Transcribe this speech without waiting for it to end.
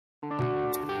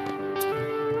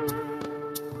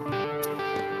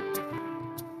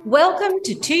Welcome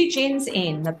to Two Gins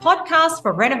In, the podcast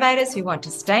for renovators who want to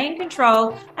stay in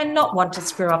control and not want to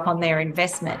screw up on their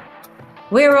investment.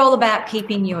 We're all about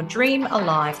keeping your dream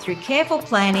alive through careful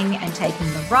planning and taking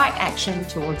the right action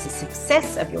towards the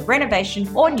success of your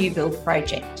renovation or new build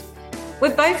project.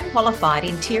 We're both qualified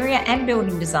interior and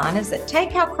building designers that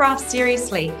take our craft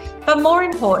seriously, but more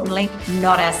importantly,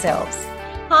 not ourselves.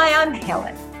 Hi, I'm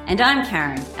Helen. And I'm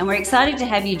Karen, and we're excited to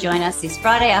have you join us this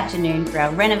Friday afternoon for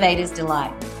our Renovators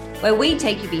Delight, where we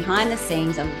take you behind the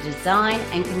scenes of the design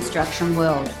and construction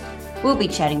world. We'll be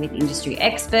chatting with industry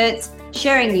experts,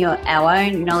 sharing our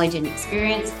own knowledge and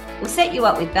experience. We'll set you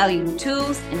up with valuable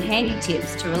tools and handy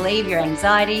tips to relieve your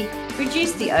anxiety,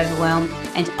 reduce the overwhelm,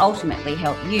 and ultimately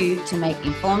help you to make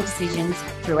informed decisions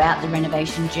throughout the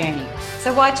renovation journey.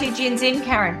 So why Two Gins In,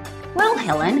 Karen? Well,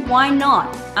 Helen, why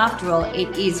not? After all,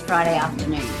 it is Friday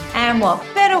afternoon. And what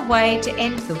better way to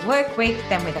end the work week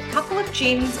than with a couple of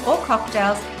gins or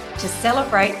cocktails to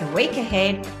celebrate the week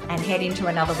ahead and head into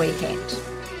another weekend.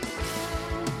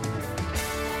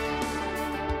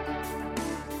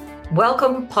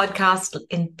 Welcome, podcast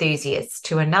enthusiasts,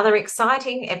 to another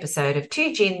exciting episode of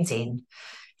Two Gins In.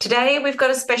 Today, we've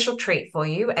got a special treat for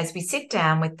you as we sit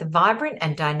down with the vibrant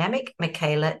and dynamic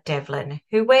Mikaela Devlin,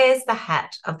 who wears the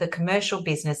hat of the Commercial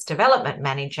Business Development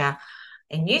Manager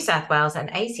in New South Wales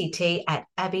and ACT at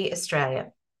Abey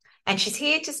Australia. And she's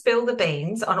here to spill the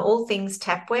beans on all things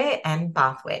tapware and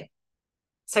bathware.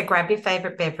 So grab your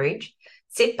favourite beverage,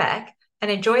 sit back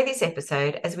and enjoy this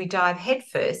episode as we dive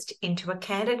headfirst into a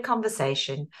candid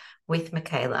conversation with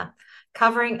Mikaela,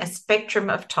 covering a spectrum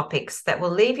of topics that will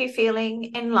leave you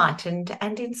feeling enlightened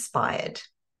and inspired.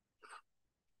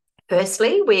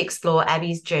 Firstly, we explore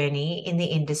Abey's journey in the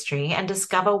industry and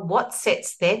discover what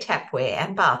sets their tapware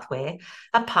and bathware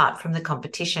apart from the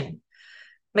competition.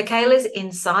 Mikaela's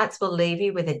insights will leave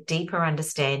you with a deeper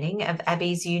understanding of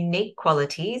Abey's unique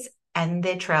qualities and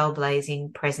their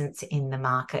trailblazing presence in the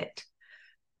market.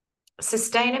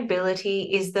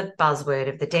 Sustainability is the buzzword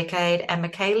of the decade, and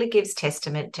Mikaela gives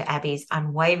testament to Abey's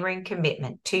unwavering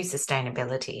commitment to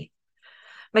sustainability.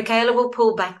 Mikaela will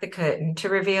pull back the curtain to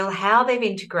reveal how they've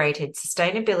integrated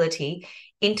sustainability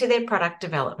into their product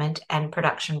development and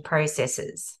production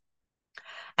processes.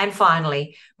 And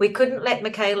finally, we couldn't let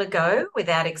Mikaela go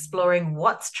without exploring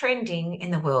what's trending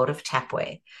in the world of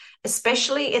tapware,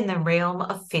 especially in the realm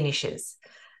of finishes.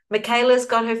 Mikaela's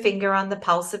got her finger on the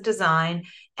pulse of design,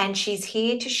 and she's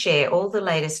here to share all the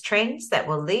latest trends that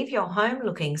will leave your home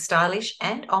looking stylish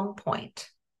and on point.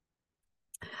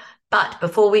 But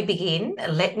before we begin,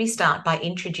 let me start by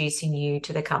introducing you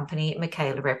to the company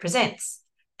Mikaela represents,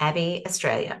 Abey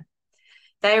Australia.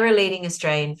 They are a leading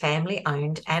Australian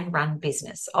family-owned and run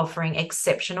business, offering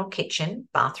exceptional kitchen,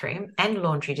 bathroom and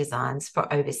laundry designs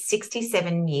for over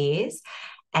 67 years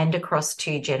and across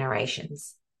 2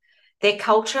 generations. Their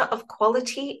culture of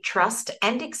quality, trust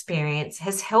and experience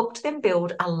has helped them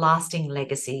build a lasting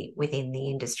legacy within the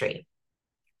industry.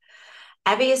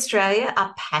 Abey Australia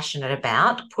are passionate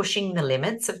about pushing the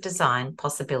limits of design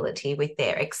possibility with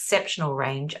their exceptional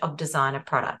range of designer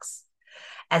products.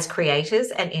 As creators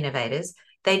and innovators,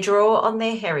 they draw on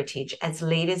their heritage as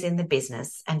leaders in the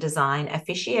business and design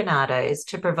aficionados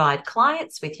to provide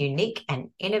clients with unique and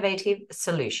innovative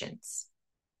solutions.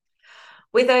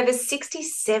 With over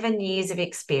 67 years of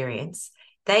experience,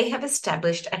 they have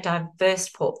established a diverse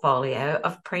portfolio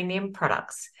of premium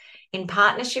products in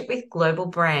partnership with global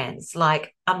brands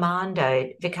like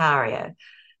Armando Vicario,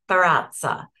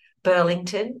 Barazza,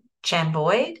 Burlington,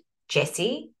 Chamboyd,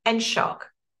 Jessie, and Shock,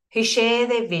 who share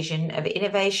their vision of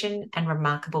innovation and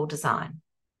remarkable design.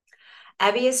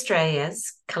 Abey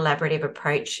Australia's collaborative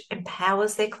approach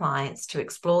empowers their clients to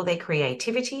explore their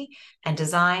creativity and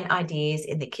design ideas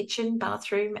in the kitchen,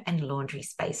 bathroom, and laundry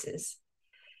spaces.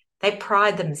 They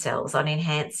pride themselves on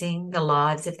enhancing the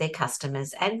lives of their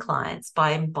customers and clients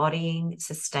by embodying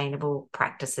sustainable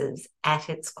practices at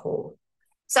its core.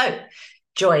 So,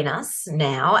 join us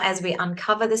now as we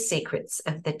uncover the secrets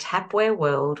of the tapware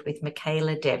world with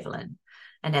Mikaela Devlin,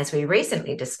 and as we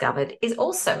recently discovered, is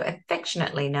also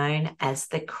affectionately known as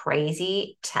the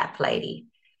Crazy Tap Lady.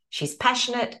 She's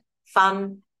passionate,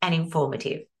 fun, and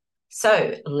informative.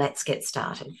 So let's get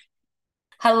started.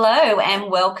 Hello and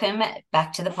welcome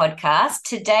back to the podcast.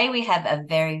 Today we have a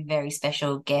very, very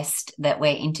special guest that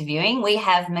we're interviewing. We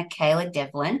have Mikaela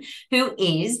Devlin, who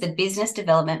is the Business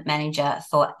Development Manager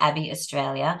for Abey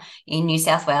Australia in New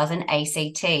South Wales and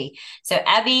ACT. So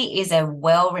Abey is a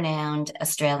well-renowned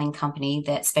Australian company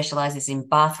that specialises in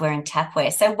bathware and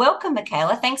tapware. So welcome,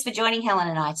 Mikaela. Thanks for joining Helen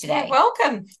and I today. You're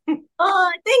welcome.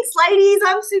 Oh, thanks, ladies.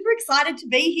 I'm super excited to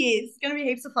be here. It's going to be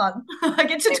heaps of fun. I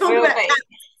get to talk about taps,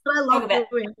 what I love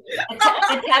doing.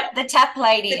 The tap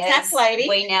lady, The tap lady.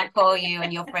 we now call you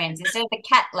and your friends. Instead of the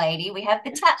cat lady, we have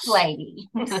the tap lady.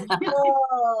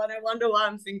 Oh, no wonder why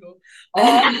I'm single.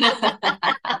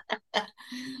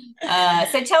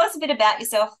 So tell us a bit about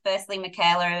yourself, firstly,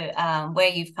 Mikaela, where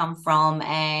you've come from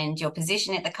and your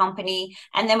position at the company,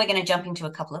 and then we're going to jump into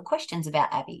a couple of questions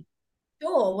about Abey.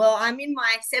 Sure. Well, I'm in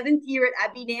my 7th year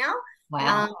at Abey now.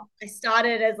 Wow. I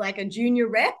started as like a junior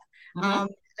rep. Mm-hmm.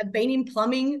 I've been in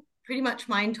plumbing pretty much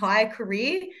my entire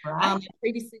career. Right. I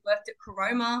previously worked at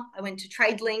Caroma. I went to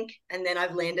TradeLink, and then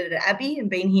I've landed at Abey and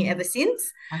been here ever since.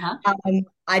 Uh-huh.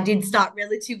 I did start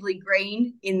relatively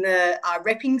green in the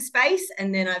repping space,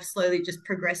 and then I've slowly just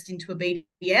progressed into a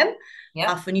BDM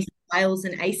for New South Wales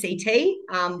and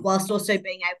ACT, whilst also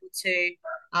being able to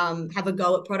have a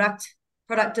go at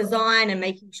product design and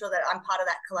making sure that I'm part of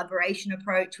that collaboration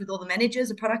approach with all the managers,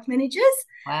 the product managers.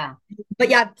 Wow. But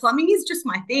yeah, plumbing is just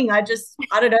my thing. I don't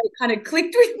know, it kind of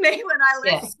clicked with me when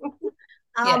I left school.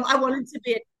 I wanted to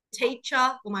be a teacher.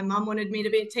 Well, my mum wanted me to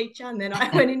be a teacher, and then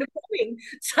I went into plumbing.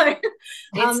 So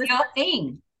it's your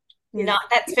thing. No,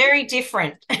 that's very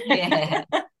different. Yeah.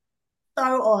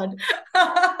 So odd.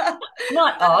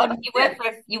 Not odd.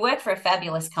 You work for a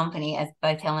fabulous company, as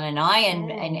both Helen and I, and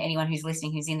anyone who's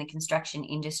listening who's in the construction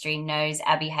industry knows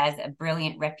Abey has a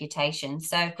brilliant reputation.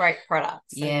 So great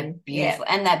products. Yeah, beautiful.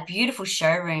 Yeah. And that beautiful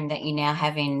showroom that you now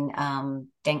have in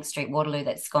Dank Street, Waterloo,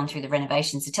 that's gone through the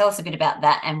renovation. So tell us a bit about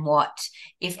that, and what,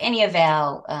 if any of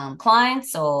our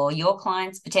clients or your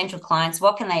clients, potential clients,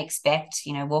 what can they expect,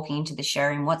 walking into the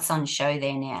showroom? What's on show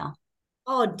there now?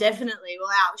 Oh, definitely.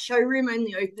 Well, our showroom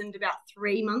only opened about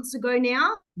 3 months ago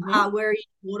now. Mm-hmm. We're in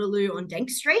Waterloo on Dank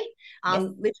Street,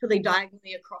 literally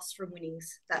diagonally across from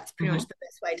Winnings. That's pretty much the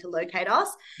best way to locate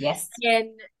us. Yes.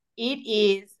 And it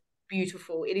is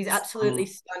beautiful. It is absolutely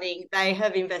stunning. They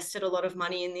have invested a lot of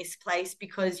money in this place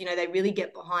because, they really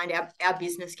get behind our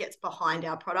business gets behind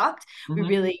our product.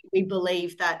 Mm-hmm. We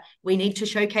believe that we need to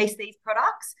showcase these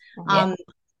products.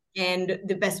 And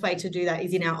the best way to do that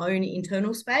is in our own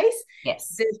internal space.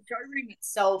 Yes. The showroom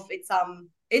itself,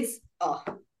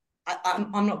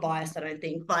 I'm not biased, I don't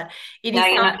think, but it is.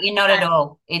 No, you're not at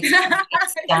all. It's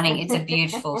stunning. It's a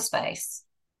beautiful space.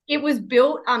 It was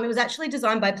built. It was actually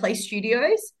designed by Play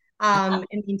Studios. And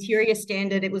the interior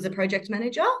standard, it was a project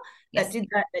manager that did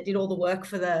that. That did all the work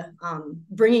for the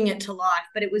bringing it to life.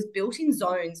 But it was built in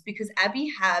zones because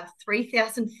Abey have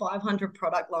 3,500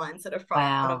 product lines that are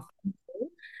front of.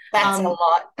 That's a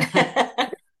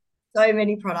lot. So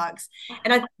many products.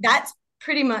 And that's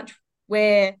pretty much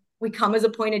where we come as a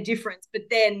point of difference. But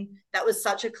then that was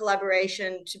such a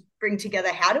collaboration to bring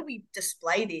together. How do we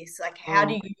display this? Like, how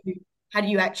do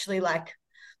you actually, like,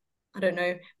 I don't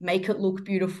know, make it look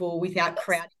beautiful without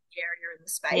crowding the area in the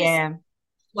space? Yeah.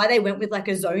 Why they went with like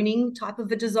a zoning type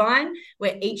of a design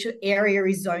where each area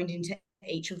is zoned into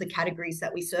each of the categories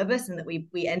that we service and that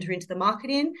we enter into the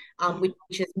market in, which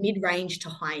is mid-range to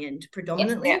high-end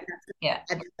predominantly. Yeah.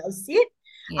 That does sit.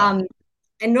 Yeah.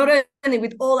 And not only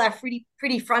with all our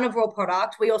pretty front of wall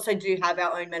product, we also do have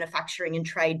our own manufacturing and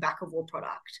trade back of wall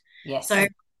product. Yes. So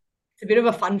it's a bit of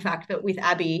a fun fact that with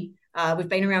Abey, we've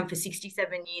been around for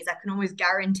 67 years. I can almost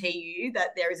guarantee you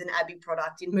that there is an Abey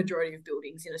product in majority of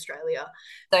buildings in Australia.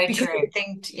 So true.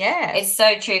 It's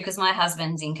so true because my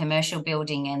husband's in commercial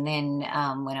building, and then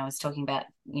when I was talking about,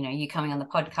 you coming on the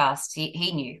podcast,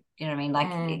 he knew, you know what I mean? Like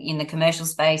in the commercial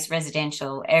space,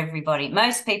 residential,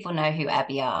 most people know who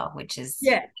Abey are, which is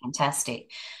fantastic.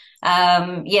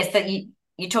 Yes, that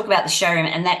you talk about the showroom,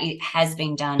 and that it has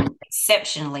been done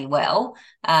exceptionally well.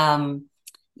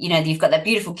 You've got that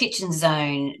beautiful kitchen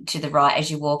zone to the right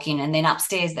as you walk in, and then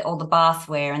upstairs all the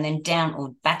bathware, and then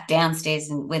back downstairs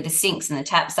and where the sinks and the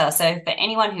taps are. So for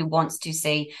anyone who wants to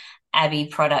see Abey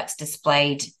products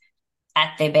displayed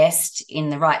at their best in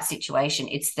the right situation,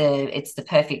 it's the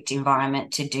perfect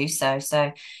environment to do so.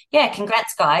 So yeah,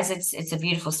 congrats guys. It's a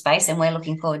beautiful space, and we're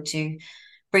looking forward to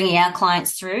bringing our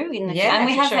clients through and we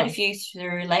have had a few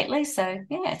through lately. So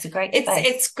yeah, it's a great space.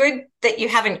 It's good that you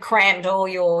haven't crammed all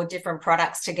your different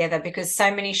products together, because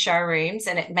so many showrooms,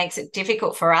 and it makes it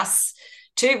difficult for us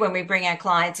too when we bring our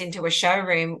clients into a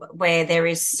showroom where there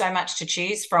is so much to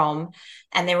choose from,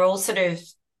 and they're all sort of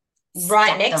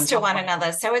right next to one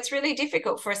another. So it's really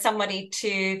difficult for somebody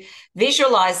to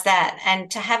visualize that and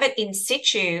to have it in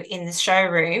situ in the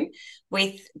showroom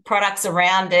with products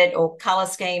around it or color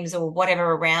schemes or whatever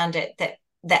around it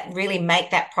that really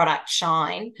make that product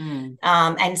shine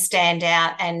and stand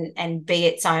out and be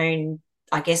its own,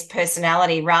 I guess,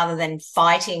 personality, rather than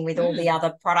fighting with all the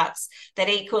other products that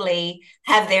equally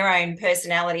have their own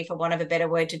personality, for want of a better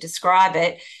word to describe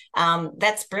it.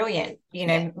 That's brilliant.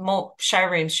 More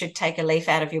showrooms should take a leaf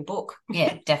out of your book.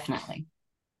 Yeah, definitely.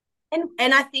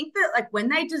 And I think that, like, when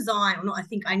they design, or not,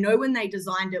 I know when they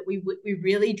designed it, we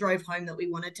really drove home that we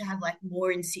wanted to have like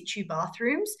more in situ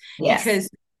bathrooms. Yes. Because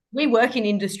we work in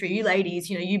industry, you ladies,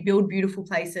 you build beautiful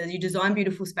places, you design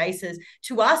beautiful spaces.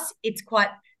 To us, it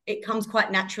comes quite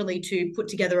naturally to put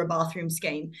together a bathroom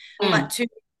scheme. But to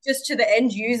the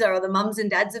end user or the mums and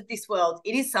dads of this world,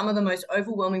 it is some of the most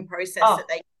overwhelming process that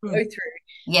they go through.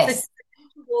 Yes. So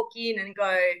to walk in and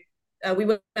go, we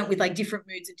went with like different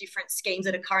moods and different schemes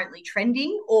that are currently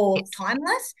trending or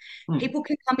timeless. People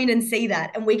can come in and see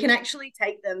that, and we can actually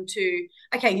take them to,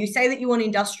 okay, you say that you want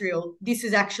industrial, this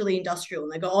is actually industrial.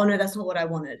 And they go, oh no, that's not what I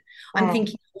wanted. I'm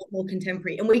thinking a lot more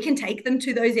contemporary. And we can take them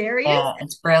to those areas. Yeah,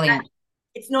 it's brilliant.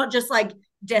 It's not just like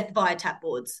death via tap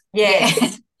boards. Yeah.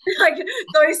 Like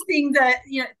those things that,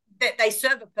 that they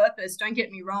serve a purpose, don't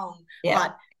get me wrong.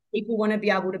 But people want to be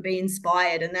able to be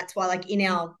inspired, and that's why, like, in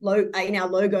our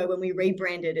logo, when we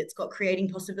rebranded, it's got creating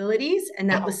possibilities, and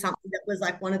that was something that was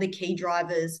like one of the key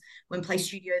drivers when Play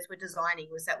Studios were designing,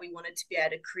 was that we wanted to be able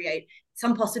to create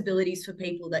some possibilities for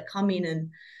people that come in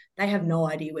and they have no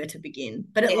idea where to begin,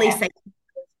 but at least they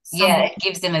it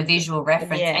gives them a visual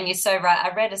reference. And you're so right.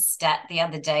 I read a stat the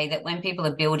other day that when people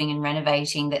are building and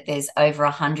renovating, that there's over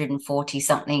 140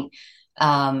 something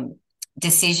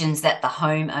decisions that the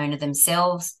homeowner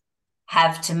themselves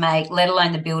have to make, let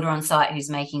alone the builder on site who's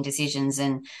making decisions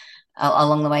and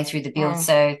along the way through the build.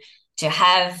 So to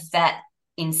have that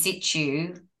in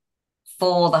situ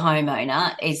for the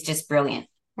homeowner is just brilliant.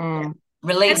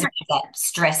 Relieves them of that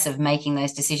stress of making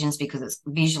those decisions because it's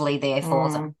visually there for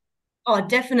them. Oh,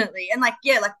 definitely. And like,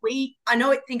 I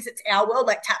know it thinks it's our world,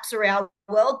 like taps are our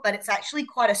world, but it's actually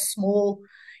quite a small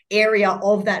area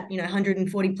of that,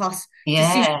 140 plus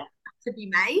decisions to be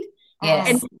made.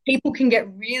 And people can get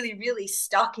really, really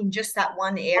stuck in just that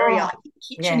one area.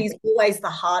 The kitchen is always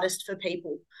the hardest for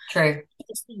people. True.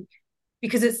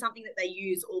 Because it's something that they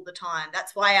use all the time.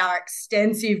 That's why our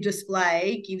extensive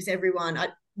display gives everyone,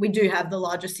 we do have the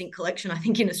largest sink collection, I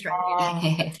think, in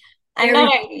Australia. And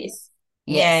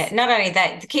not only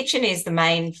that, the kitchen is the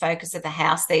main focus of the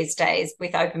house these days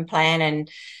with open plan, and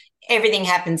everything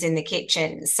happens in the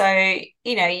kitchen. So,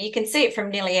 you can see it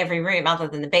from nearly every room other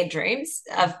than the bedrooms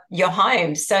of your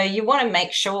home. So you want to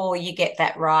make sure you get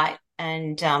that right.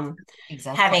 And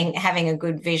having a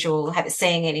good visual,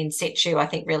 seeing it in situ, I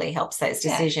think really helps those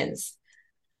decisions.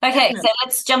 Okay, so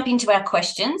let's jump into our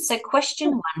questions. So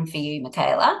question one for you,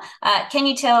 Mikaela. Can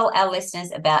you tell our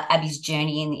listeners about Abey's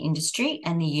journey in the industry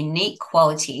and the unique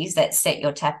qualities that set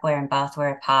your tapware and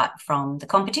bathware apart from the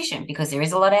competition? Because there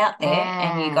is a lot out there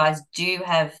and you guys do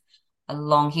have a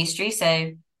long history.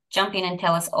 So jump in and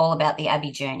tell us all about the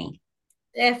Abey journey.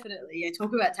 Definitely. Yeah,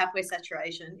 talk about tapware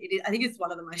saturation. I think it's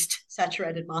one of the most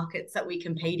saturated markets that we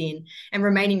compete in, and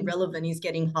remaining relevant is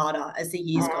getting harder as the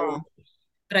years go on.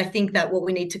 But I think that what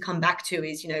we need to come back to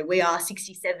is, we are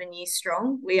 67 years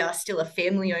strong. We are still a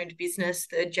family-owned business,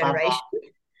 third generation,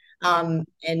 and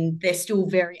they're still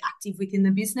very active within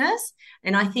the business.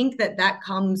 And I think that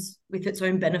comes with its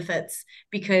own benefits,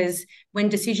 because when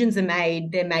decisions are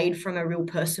made, they're made from a real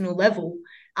personal level,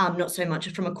 not so much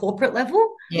from a corporate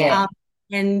level.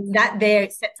 And that there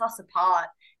sets us apart.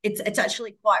 It's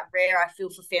actually quite rare, I feel,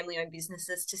 for family-owned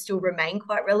businesses to still remain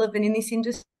quite relevant in this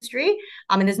industry.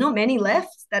 And there's not many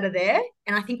left that are there.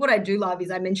 And I think what I do love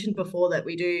is, I mentioned before that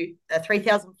we do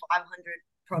 3,500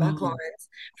 product lines,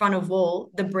 front of wall.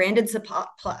 The branded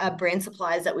brand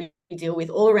suppliers that we deal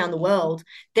with all around the world,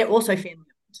 they're also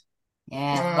family-owned.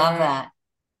 Yeah, love that.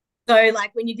 So,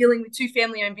 like, when you're dealing with two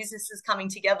family-owned businesses coming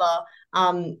together,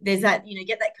 there's that,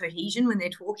 get that cohesion when they're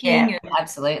talking. Yeah,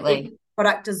 absolutely.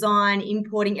 Product design,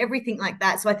 importing, everything like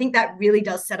that. So I think that really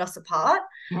does set us apart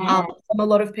from a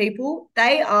lot of people.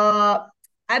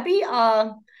 Abey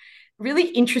are really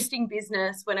interesting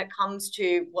business when it comes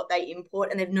to what they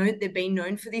import, and they've been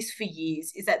known for this for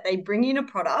years, is that they bring in a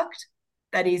product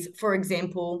that is, for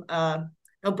example,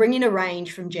 they'll bring in a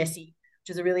range from Jessie,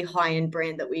 which is a really high-end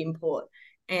brand that we import,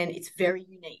 and it's very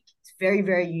unique. It's very,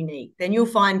 very unique. Then you'll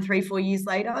find 3-4 years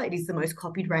later, it is the most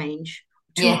copied range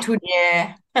in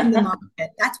the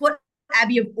market. That's what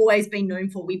Abey have always been known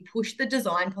for. We push the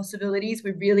design possibilities.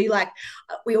 We really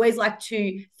we always like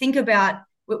to think about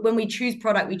when we choose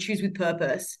product, we choose with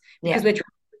purpose because we're trying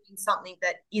to bring in something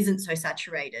that isn't so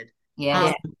saturated.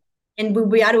 Yeah. And we'll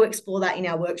be able to explore that in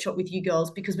our workshop with you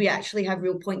girls because we actually have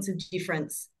real points of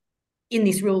difference in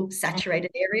this real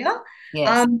saturated area.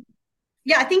 Yes.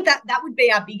 I think that would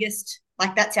be our biggest,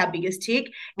 that's our biggest tick.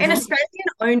 And Australian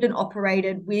owned and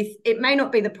operated with, it may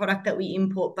not be the product that we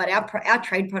import, but our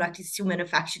trade product is still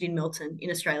manufactured in Melton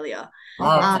in Australia.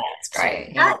 Oh, that's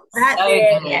great. That's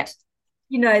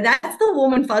the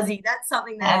warm and fuzzy. That's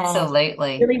something that absolutely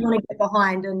I really want to get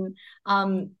behind. And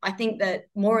I think that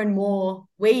more and more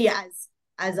we as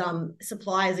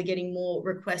suppliers are getting more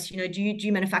requests, do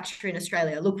you manufacture in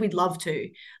Australia? Look, we'd love to,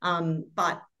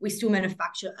 but we still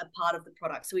manufacture a part of the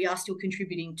product. So we are still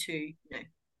contributing to,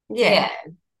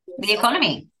 the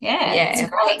economy.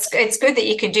 It's good that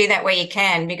you can do that where you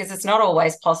can, because it's not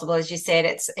always possible. As you said,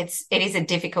 it is a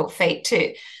difficult feat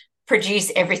to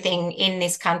produce everything in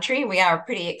this country. We are a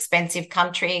pretty expensive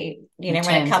country, when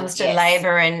it comes to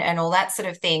labor and all that sort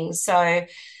of thing. So,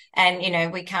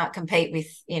 and, we can't compete with,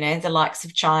 the likes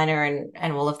of China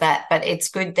and all of that. But it's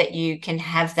good that you can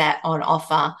have that on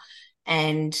offer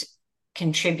and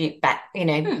contribute back, be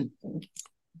a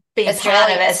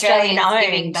part of Australian owned.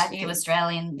 Giving back to the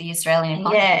Australian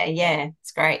economy. Yeah,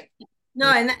 it's great. No,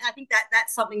 and I think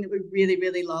that's something that we really,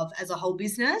 really love as a whole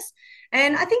business.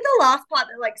 And I think the last part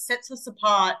that sets us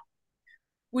apart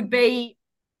would be,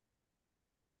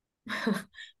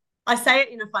 I say it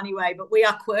in a funny way, but we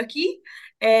are quirky.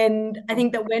 And I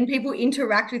think that when people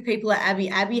interact with people at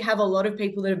Abey have a lot of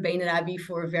people that have been at Abey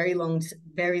for a very long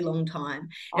time.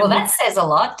 Well, that says a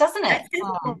lot, doesn't it?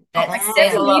 That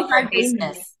says a lot for a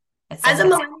business. As a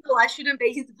millennial, I shouldn't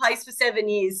be in the place for 7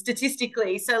 years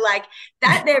statistically. So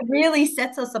that there really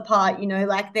sets us apart,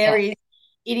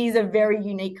 it is a very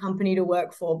unique company to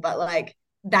work for, but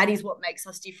that is what makes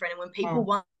us different. And when people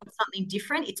want something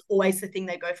different, it's always the thing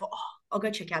they go for. Oh, I'll go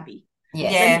check Abey.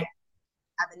 Yeah.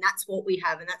 And that's what we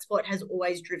have. And that's what has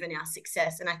always driven our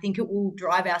success. And I think it will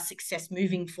drive our success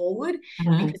moving forward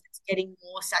because it's getting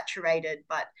more saturated,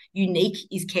 but unique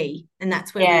is key. And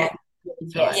that's where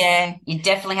you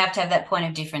definitely have to have that point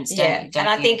of difference, don't you? And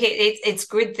I think it's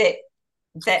good that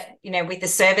with the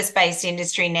service-based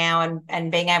industry now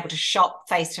and being able to shop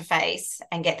face-to-face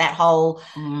and get that whole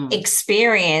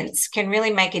experience can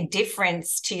really make a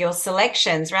difference to your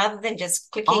selections rather than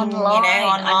just clicking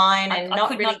online and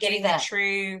not really getting the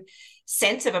true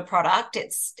sense of a product.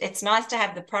 It's nice to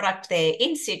have the product there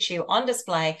in situ on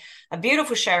display, a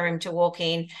beautiful showroom to walk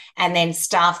in, and then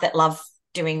staff that love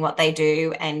doing what they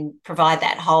do and provide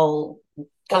that whole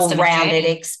all-rounded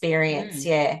experience.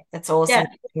 Yeah, that's awesome.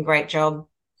 Yeah. Great job.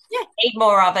 Yeah, need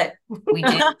more of it. We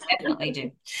do, definitely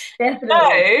do.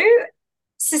 Definitely.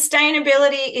 So,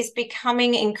 sustainability is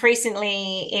becoming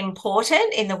increasingly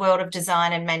important in the world of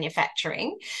design and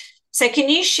manufacturing. So, can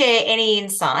you share any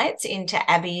insights into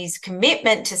Abey's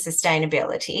commitment to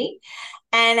sustainability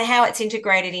and how it's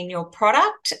integrated in your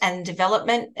product and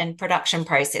development and production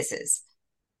processes?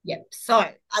 Yep. So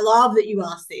I love that you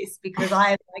asked this because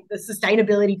I am the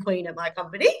sustainability queen at my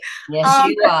company. Yes,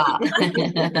 you are.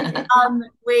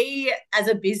 We, as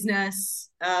a business,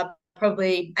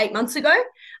 probably 8 months ago,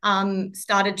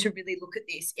 started to really look at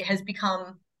this. It has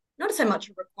become not so much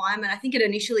a requirement. I think it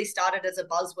initially started as a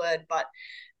buzzword, but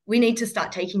we need to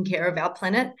start taking care of our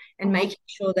planet and making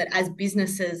sure that as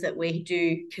businesses that we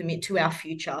do commit to our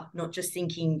future, not just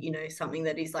thinking, something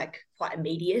that is quite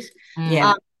immediate.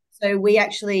 Yeah. So we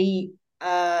actually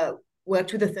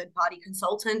worked with a third-party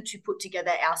consultant to put together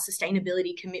our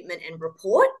sustainability commitment and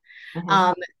report,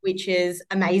 which is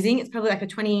amazing. It's probably a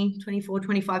 24,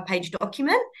 25-page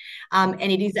document, and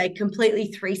it is a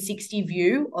completely 360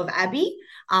 view of Abey,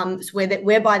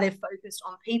 whereby they're focused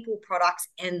on people, products,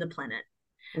 and the planet.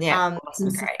 Yeah,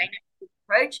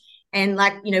 approach. And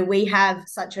we have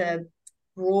such a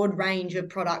broad range of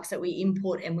products that we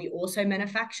import and we also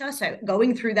manufacture. So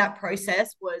going through that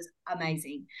process was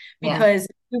amazing because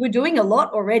we were doing a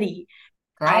lot already,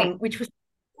 which was,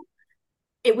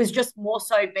 it was just more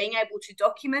so being able to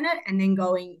document it and then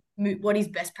going, what is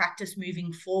best practice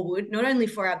moving forward, not only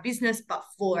for our business, but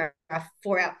for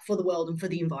the world and for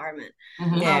the environment.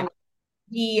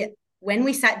 When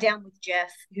we sat down with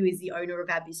Jeff, who is the owner of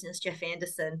our business, Jeff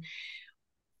Anderson,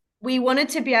 we wanted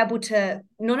to be able to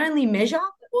not only measure,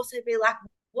 but also be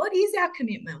what is our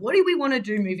commitment? What do we want to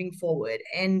do moving forward?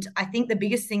 And I think the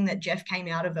biggest thing that Jeff came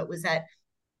out of it was that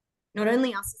not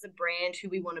only us as a brand who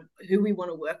we want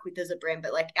to work with as a brand,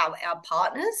 but like our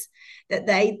partners, that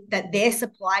their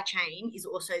supply chain is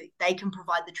also, they can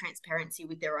provide the transparency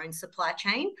with their own supply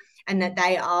chain, and that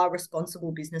they are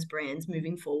responsible business brands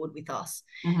moving forward with us.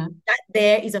 That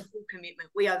there is a full commitment.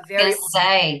 We are very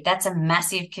say that's a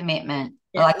massive commitment.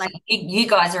 Yeah, like you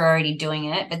guys are already doing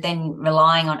it, but then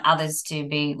relying on others to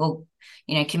be, well,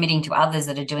 committing to others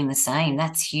that are doing the same.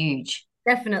 That's huge.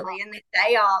 Definitely. And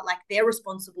they are like, they're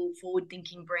responsible,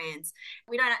 forward-thinking brands.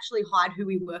 We don't actually hide who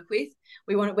we work with.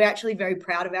 We're actually very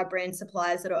proud of our brand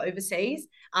suppliers that are overseas.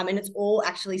 And it's all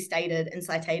actually stated and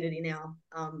cited in our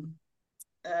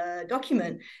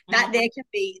document. That there can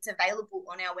be, it's available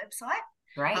on our website.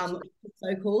 Great. It's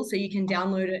so cool. So you can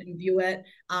download it and view it.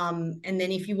 And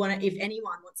then if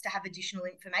anyone wants to have additional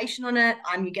information on it,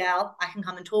 I'm your gal. I can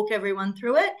come and talk everyone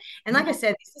through it. And like I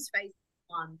said, this is phase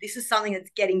one. This is something that's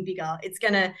getting bigger. This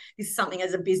is something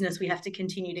as a business we have to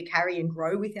continue to carry and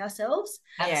grow with ourselves.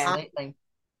 Absolutely.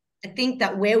 I think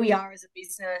that where we are as a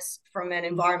business from an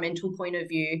environmental point of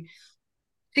view,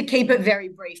 to keep it very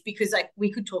brief, because like I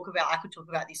could talk about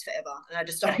this forever, and I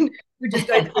just don't. We just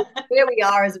go where we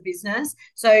are as a business.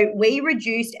 So we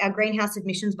reduced our greenhouse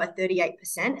emissions by 38%,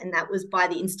 and that was by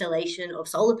the installation of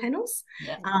solar panels.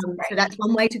 So that's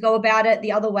one way to go about it.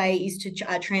 The other way is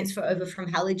to transfer over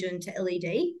from halogen to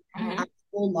LED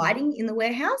for lighting in the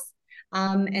warehouse.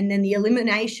 And then the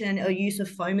elimination or use of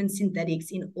foam and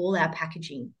synthetics in all our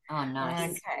packaging. Oh,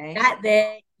 nice. Okay. That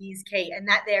there is key. And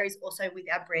that there is also with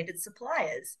our branded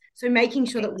suppliers. So making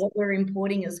sure that what we're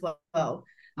importing as well,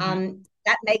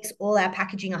 that makes all our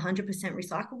packaging 100%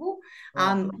 recyclable,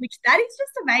 which that is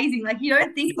just amazing. Like, you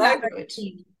don't think about it,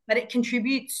 but it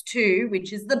contributes to,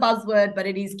 which is the buzzword, but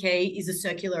it is key, is a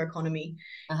circular economy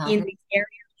in this area,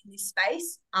 in this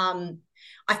space.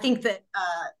 I think that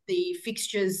the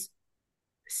fixtures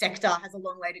sector has a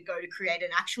long way to go to create an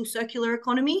actual circular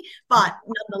economy, but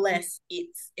nonetheless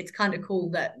it's kind of cool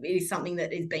that it is something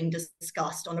that is being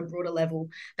discussed on a broader level,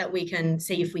 that we can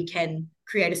see if we can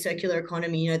create a circular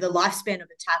economy. The lifespan of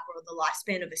a tap or the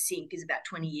lifespan of a sink is about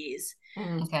 20 years.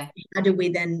 How do we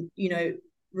then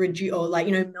reduce, or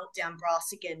melt down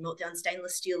brass again, melt down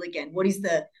stainless steel again?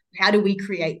 How do we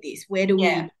create this? Where do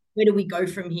we go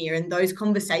from here? And those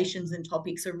conversations and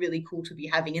topics are really cool to be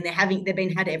having, and they've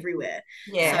been had everywhere.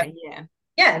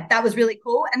 That was really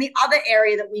cool. And the other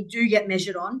area that we do get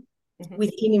measured on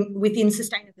within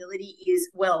sustainability is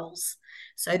wells.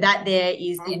 So that there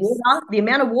is the water, the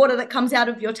amount of water that comes out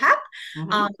of your tap,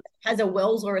 has a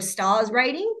wells or a stars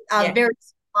rating. Very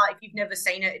if you've never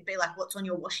seen it, it'd be like what's on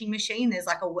your washing machine. There's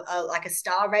like a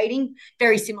star rating,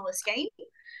 very similar scheme.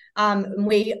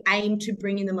 We aim to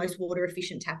bring in the most water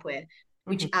efficient tapware,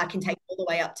 which can take all the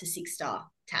way up to 6-star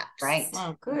taps. Right.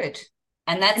 Oh, good.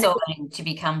 And that's all going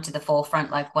to come to the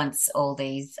forefront, like once all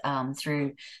these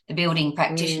through the Building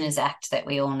Practitioners Act that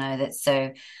we all know that's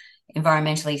so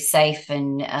environmentally safe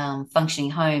and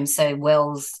functioning homes. So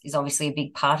wells is obviously a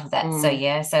big part of that.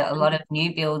 So a lot of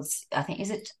new builds, I think,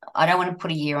 I don't want to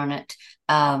put a year on it.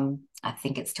 I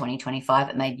think it's 2025.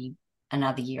 It may be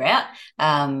another year out.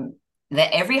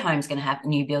 That every home's going to have,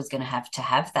 new build's going to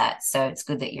have that. So it's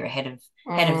good that you're ahead of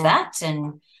that,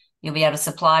 and you'll be able to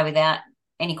supply without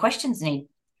any questions need.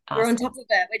 We're on top of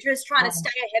it. We're just trying to stay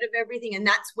ahead of everything, and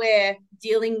that's where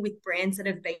dealing with brands that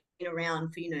have been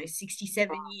around for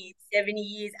 67 years, 70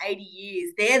 years, 80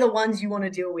 years, they're the ones you want to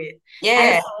deal with.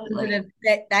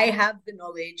 That they have the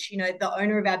knowledge. The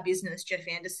owner of our business, Jeff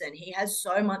Anderson, he has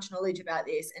so much knowledge about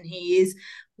this, and he is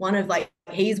one of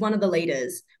the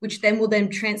leaders, which then will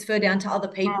transfer down to other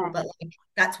people. But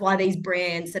that's why these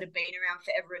brands that have been around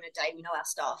forever and a day, we know our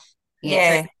stuff.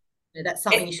 So that's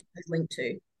something you should link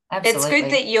to. Absolutely. It's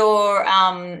good that you're,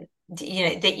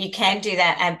 that you can do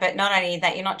that. But not only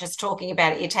that, you're not just talking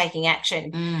about it, you're taking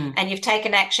action. And you've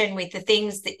taken action with the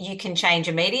things that you can change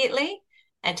immediately,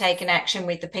 and taken action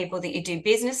with the people that you do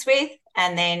business with.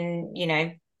 And then,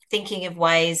 thinking of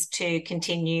ways to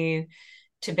continue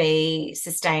to be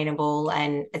sustainable.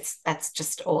 And that's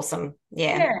just awesome.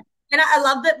 Yeah. And I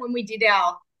love that when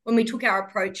we took our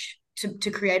approach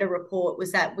to create a report,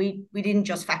 was that we didn't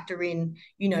just factor in,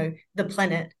 the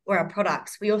planet or our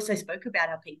products. We also spoke about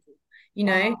our people,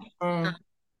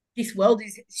 this world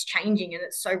is changing, and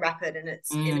it's so rapid, and it's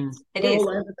all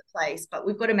over the place, but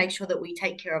we've got to make sure that we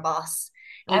take care of us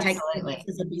and take care of us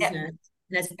as a business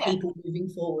and as people moving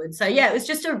forward. So it was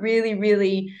just a really,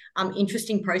 really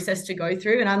interesting process to go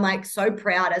through. And I'm so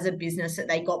proud as a business that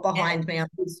they got behind me.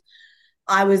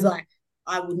 I was like,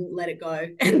 I wouldn't let it go.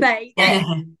 And they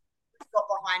got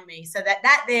behind me. So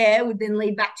that there would then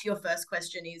lead back to your first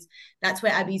question is that's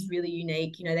where Abey's really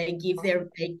unique. You know, they give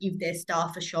their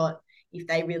staff a shot. If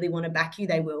they really want to back you,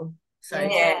 they will. So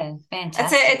yeah,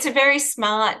 fantastic. It's a very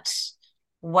smart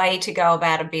way to go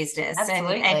about a business.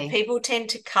 Absolutely. And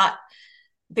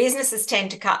businesses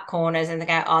tend to cut corners and they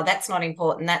go, oh, that's not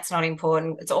important. That's not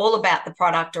important. It's all about the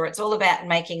product, or it's all about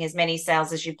making as many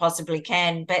sales as you possibly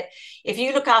can. But if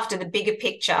you look after the bigger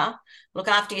picture, look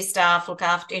after your staff, look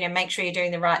after, make sure you're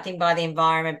doing the right thing by the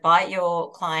environment, by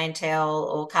your clientele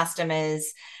or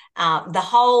customers,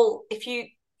 if you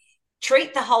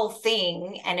treat the whole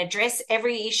thing and address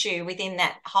every issue within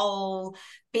that whole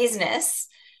business,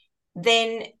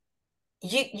 then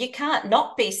you can't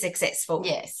not be successful.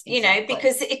 Yes, exactly.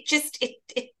 Because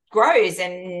it grows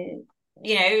and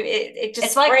it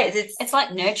just spreads. It's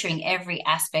like nurturing every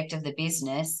aspect of the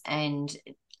business and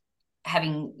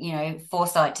having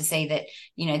foresight to see that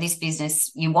this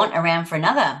business you want around for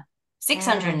another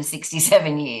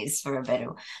 667 years, for a better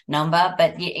number.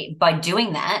 But by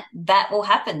doing that will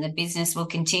happen. The business will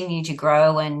continue to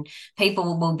grow and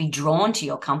people will be drawn to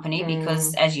your company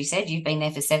because, as you said, you've been there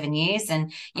for 7 years.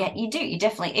 And you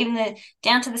definitely, even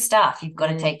down to the staff, you've got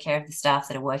to take care of the staff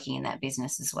that are working in that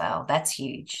business as well. That's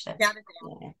huge.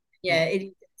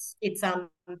 It's a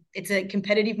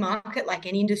competitive market like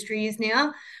any industry is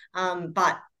now.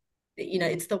 But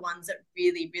it's the ones that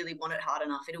really, really want it hard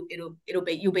enough.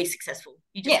 You'll be successful.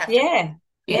 You just have to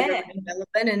relevant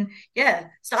and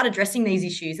start addressing these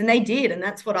issues. And they did. And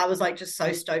that's what I was like, just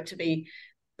so stoked to be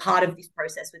part of this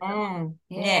process with them.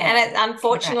 And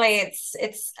unfortunately,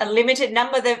 it's a limited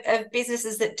number of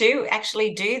businesses that do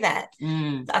actually do that.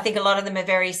 I think a lot of them are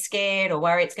very scared or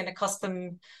worry it's going to cost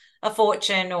them a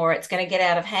fortune or it's going to get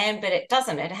out of hand, but it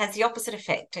doesn't. It has the opposite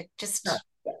effect. It just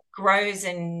grows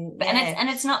and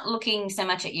it's not looking so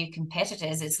much at your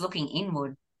competitors, it's looking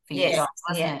inward for you guys,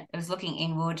 wasn't it? It was looking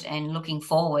inward and looking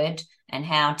forward and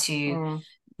how to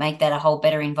make that a whole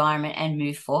better environment and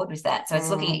move forward with that. So it's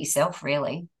looking at yourself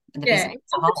really. Competition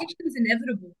is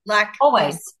inevitable. Like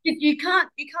always. You can't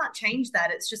change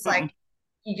that. It's just like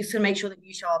you just gotta make sure that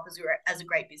you show up as a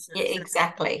great business. Yeah,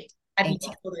 exactly. And you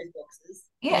tick all those boxes.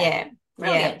 Yeah.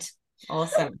 Brilliant.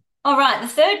 Awesome. All right, the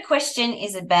third question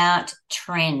is about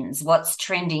trends. What's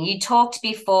trending? You talked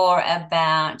before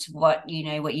about what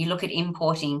you look at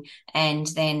importing and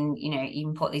then, you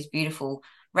import these beautiful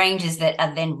ranges that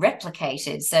are then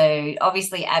replicated. So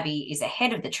obviously Abey is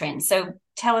ahead of the trend. So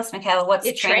tell us, Mikaela,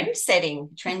 what's trend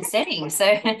setting? Trend setting.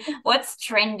 So what's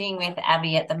trending with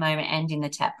Abey at the moment and in the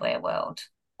tapware world?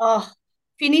 Oh,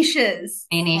 finishes.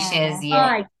 Yeah.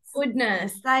 My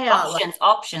goodness, they are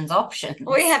options.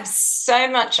 We have so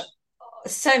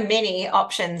many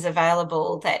options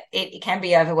available that it can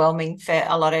be overwhelming for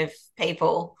a lot of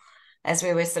people, as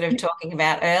we were sort of talking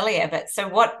about earlier. But so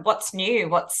what's new?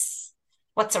 What's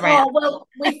around? Well,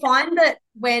 we find that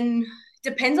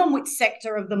depends on which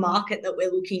sector of the market that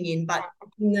we're looking in, but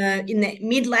in the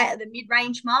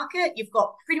mid-range market, you've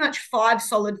got pretty much 5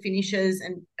 solid finishes,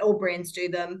 and all brands do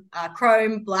them: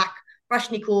 chrome, black,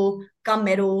 brushed nickel,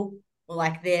 gunmetal, or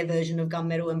like their version of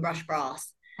gunmetal, and brushed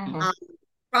brass.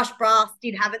 Brushed brass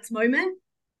did have its moment.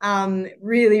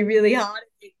 Really, really hard.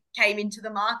 It came into the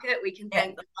market. We can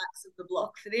thank the likes of the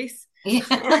block for this.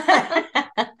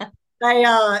 They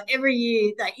are every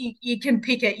year that you can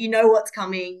pick it. You know what's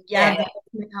coming. The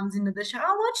person that comes into the show.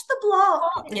 Oh, watch the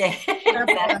block. Yeah,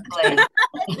 exactly.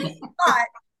 But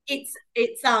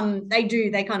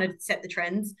they kind of set the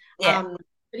trends.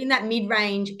 But in that mid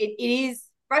range, it is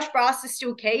brushed brass is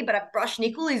still key, but a brushed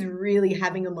nickel is really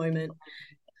having a moment.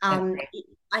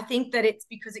 I think that it's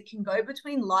because it can go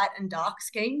between light and dark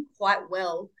scheme quite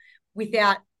well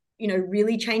without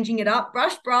really changing it up.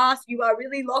 Brushed brass, you are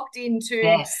really locked into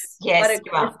quite a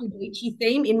glossy, bleachy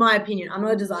theme, in my opinion. I'm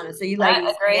not a designer, so you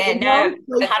ladies agree.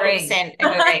 100%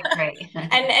 agree.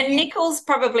 And nickel's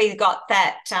probably got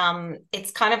that.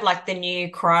 It's kind of like the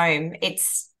new chrome.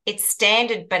 It's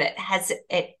standard, but it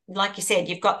like you said,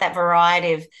 you've got that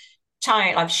variety of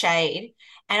tone of shade.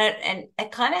 And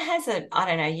it kind of has I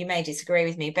don't know, you may disagree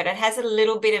with me, but it has a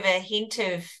little bit of a hint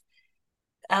of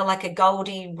like a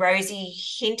goldy, rosy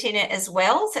hint in it as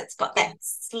well. So it's got that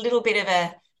little bit of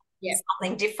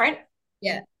something different.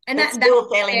 Yeah. And that's still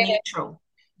fairly neutral.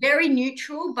 Very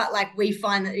neutral, but like we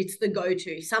find that it's the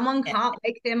go-to. Someone can't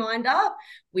make their mind up.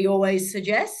 We always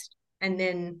suggest, and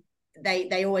then they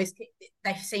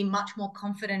seem much more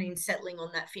confident in settling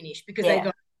on that finish because they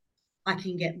go, I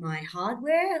can get my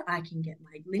hardware, I can get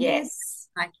my glimmers,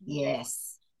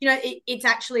 it's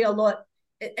actually a lot,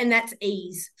 and that's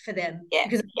ease for them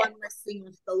because it's one less thing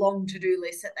of the long to-do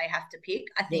list that they have to pick.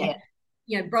 I think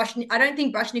I don't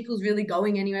think brush nickel's really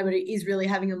going anywhere, but it is really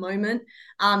having a moment.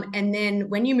 And then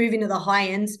when you move into the high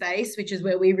end space, which is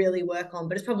where we really work on,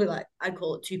 but it's probably like, I'd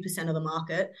call it 2% of the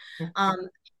market.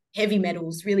 Heavy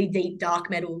metals, really deep, dark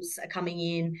metals are coming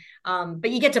in.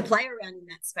 But you get to play around in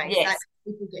that space. Yes. That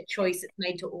people get choice. It's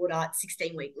made to order,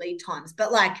 16-week lead times.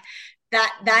 But like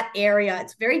that area,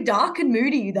 it's very dark and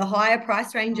moody, the higher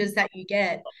price ranges that you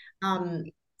get.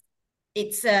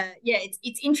 It's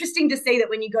interesting to see that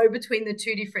when you go between the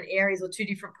two different areas or two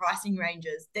different pricing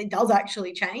ranges, it does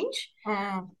actually change.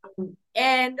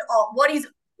 And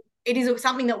it is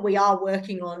something that we are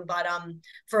working on, but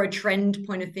for a trend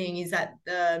point of thing is that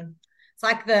it's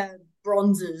like the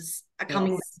bronzes are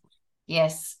coming.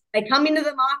 Yes. They come into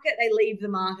the market, they leave the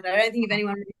market. I don't think if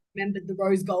anyone remembered the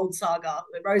rose gold saga,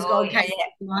 where rose gold came to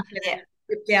the market and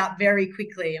ripped out very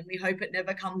quickly, and we hope it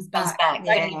never comes back.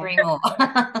 Yeah, bring more.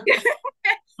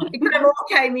 It kind of all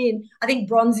came in. I think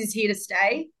bronze is here to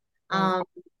stay.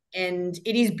 And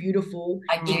it is beautiful.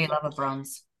 I do love a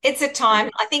bronze. It's a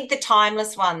time, I think the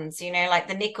timeless ones, like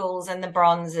the nickels and the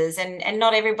bronzes, and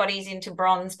not everybody's into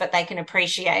bronze, but they can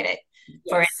appreciate it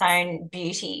for its own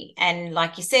beauty. And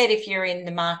like you said, if you're in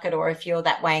the market or if you're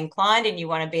that way inclined and you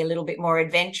want to be a little bit more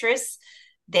adventurous,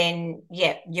 then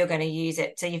you're going to use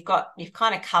it. So you've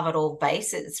kind of covered all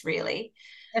bases, really.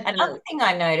 Definitely. Another thing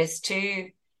I noticed too,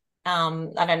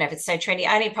 I don't know if it's so trendy,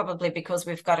 only probably because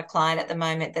we've got a client at the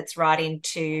moment that's right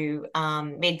into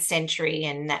mid-century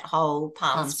and that whole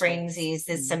Palm Springs is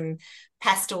there's some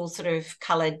pastel sort of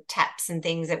coloured taps and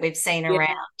things that we've seen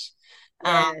around.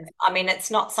 I mean, it's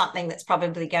not something that's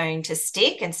probably going to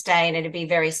stick and stay, and it'll be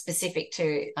very specific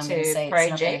to projects. It's not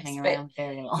going to hang around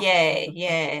very long.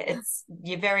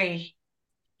 You're very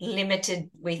limited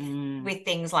with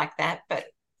things like that, but.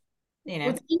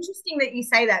 Well, it's interesting that you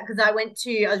say that because I was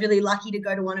really lucky to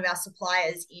go to one of our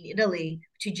suppliers in Italy,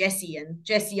 to Jessie, and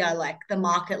Jessie are like the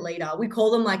market leader. We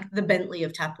call them like the Bentley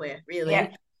of tapware, really.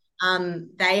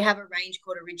 They have a range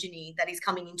called Origine that is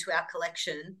coming into our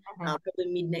collection probably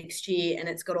mid next year, and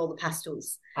it's got all the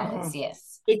pastels.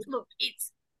 Yes.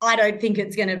 I don't think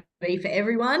it's going to be for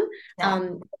everyone.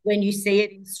 When you see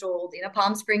it installed in a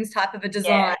Palm Springs type of a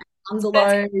design,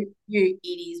 bungalow, it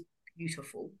is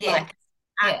beautiful.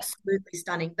 Absolutely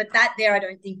stunning. But that there I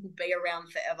don't think will be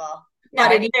around forever. No,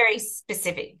 but it's very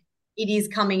specific. It is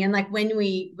coming. And like when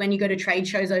you go to trade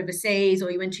shows overseas, or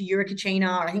you went to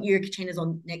Eurocachina, I think Eurocachina's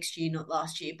on next year, not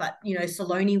last year, but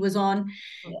Saloni was on.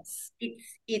 Yes.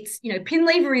 It's pin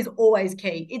lever is always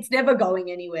key. It's never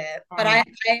going anywhere. But I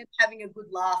am having a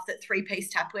good laugh that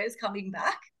 3-piece tapware is coming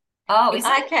back. Oh, is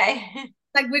okay.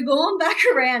 Like we're going back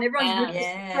around. Everyone's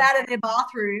out of their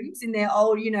bathrooms in their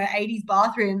old, 80s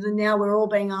bathrooms, and now we're all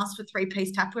being asked for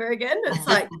 3-piece tapware again. It's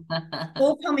like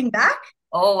all coming back.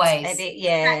 Always.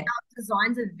 Our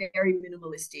designs are very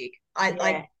minimalistic.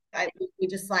 We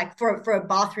just like for a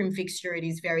bathroom fixture, it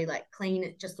is very like clean.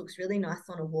 It just looks really nice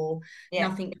on a wall.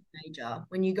 Nothing major.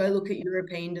 When you go look at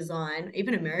European design,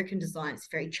 even American design, it's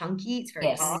very chunky. It's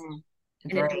very hard,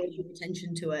 and it draws your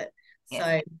attention to it.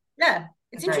 So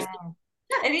it's interesting.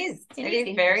 It is. It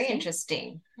is very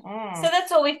interesting. So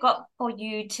that's all we've got for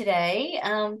you today.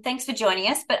 Thanks for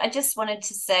joining us. But I just wanted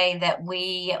to say that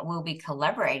we will be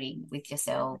collaborating with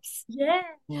yourselves.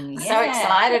 So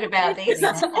excited about this.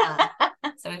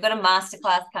 So we've got a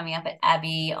masterclass coming up at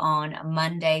Abey on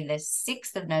Monday, the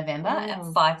 6th of November at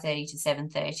 5:30 to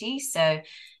 7:30. So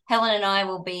Helen and I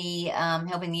will be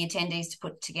helping the attendees to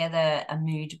put together a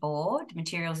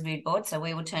materials mood board. So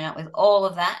we will turn up with all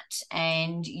of that,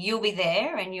 and you'll be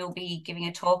there, and you'll be giving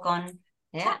a talk on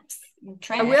taps.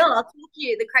 I will. I'll talk to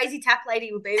you. The crazy tap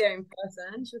lady will be there in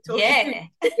person. She'll talk to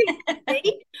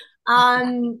you.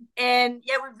 And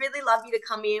we'd really love you to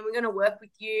come in. We're going to work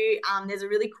with you. There's a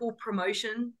really cool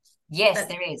promotion. Yes,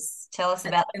 there is. Tell us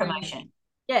about the promotion.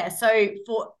 So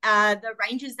for the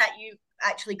ranges that you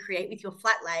actually create with your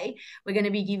flat lay, we're going to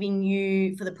be giving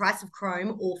you, for the price of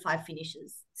Chrome, all 5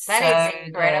 finishes. That is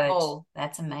incredible. Good.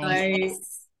 That's amazing. So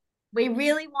we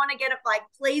really want to get it, like,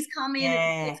 please come in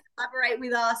and collaborate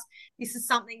with us. This is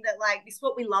something that, like, this is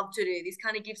what we love to do. This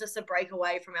kind of gives us a break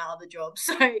away from our other jobs.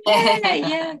 So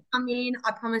come in.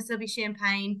 I promise there'll be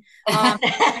champagne.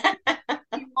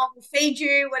 We'll feed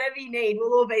you, whatever you need.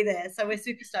 We'll all be there. So we're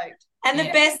super stoked. And the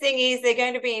best thing is they're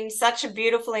going to be in such a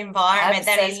beautiful environment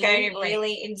that is going to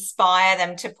really inspire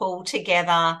them to pull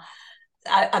together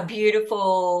a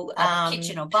beautiful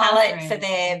kitchen or palette for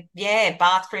their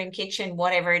bathroom, kitchen,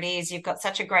 whatever it is. You've got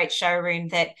such a great showroom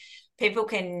that people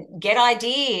can get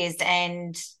ideas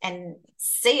and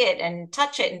see it and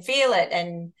touch it and feel it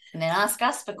and then ask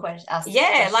us for questions.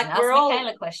 We're all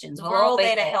Mikaela questions. We're all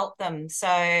there to help them. So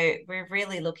we're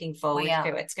really looking forward to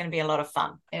it. It's going to be a lot of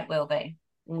fun. It will be.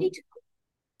 So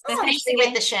thanks again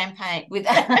with the champagne. With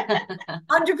 100%,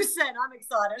 I'm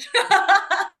excited.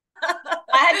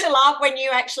 I had to laugh when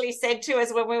you actually said to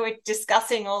us when we were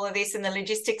discussing all of this and the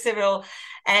logistics of it all,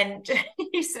 and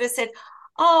you sort of said,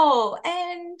 "Oh,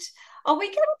 and are we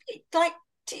going to be like,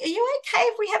 are you okay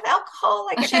if we have alcohol,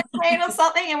 like champagne or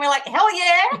something?" And we're like, "Hell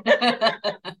yeah!"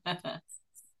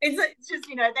 It's just,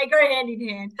 you know, they go hand in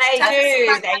hand. They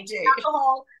do.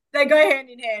 Alcohol, they go hand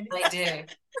in hand. They do.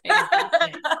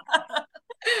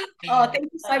 Oh,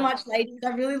 thank you so much, ladies. I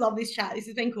really love this chat. This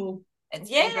has been cool.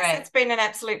 It's been an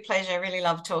absolute pleasure. I really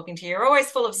love talking to you. You're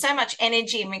always full of so much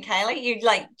energy, Mikaela. You do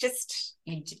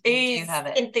have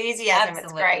it. Enthusiasm. Absolutely.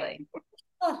 It's great.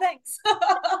 Oh, thanks.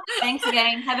 Thanks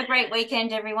again. Have a great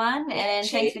weekend, everyone. And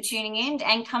thanks for tuning in.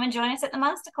 And come and join us at the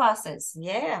masterclasses.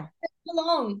 Yeah. Come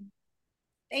along.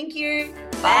 Thank you.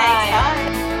 Bye.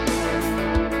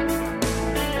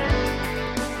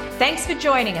 Thanks for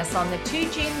joining us on the Two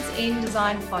Gyms in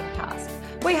Design podcast.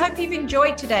 We hope you've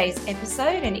enjoyed today's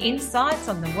episode and insights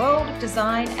on the world of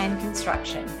design and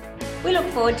construction. We look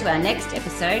forward to our next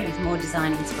episode with more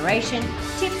design inspiration,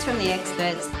 tips from the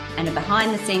experts, and a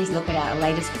behind-the-scenes look at our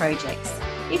latest projects.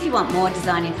 If you want more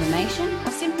design information or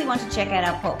simply want to check out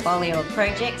our portfolio of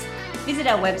projects, visit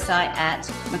our website at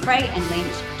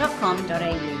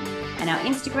mcraeandlynch.com.au and our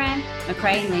Instagram,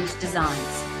 McRae and Lynch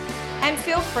Designs. And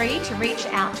feel free to reach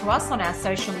out to us on our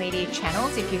social media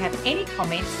channels if you have any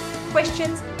comments,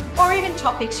 questions, or even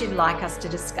topics you'd like us to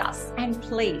discuss. And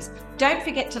please don't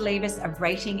forget to leave us a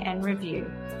rating and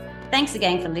review. Thanks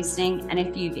again for listening. And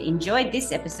if you've enjoyed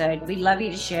this episode, we'd love you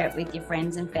to share it with your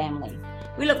friends and family.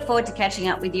 We look forward to catching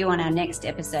up with you on our next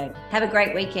episode. Have a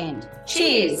great weekend.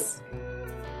 Cheers.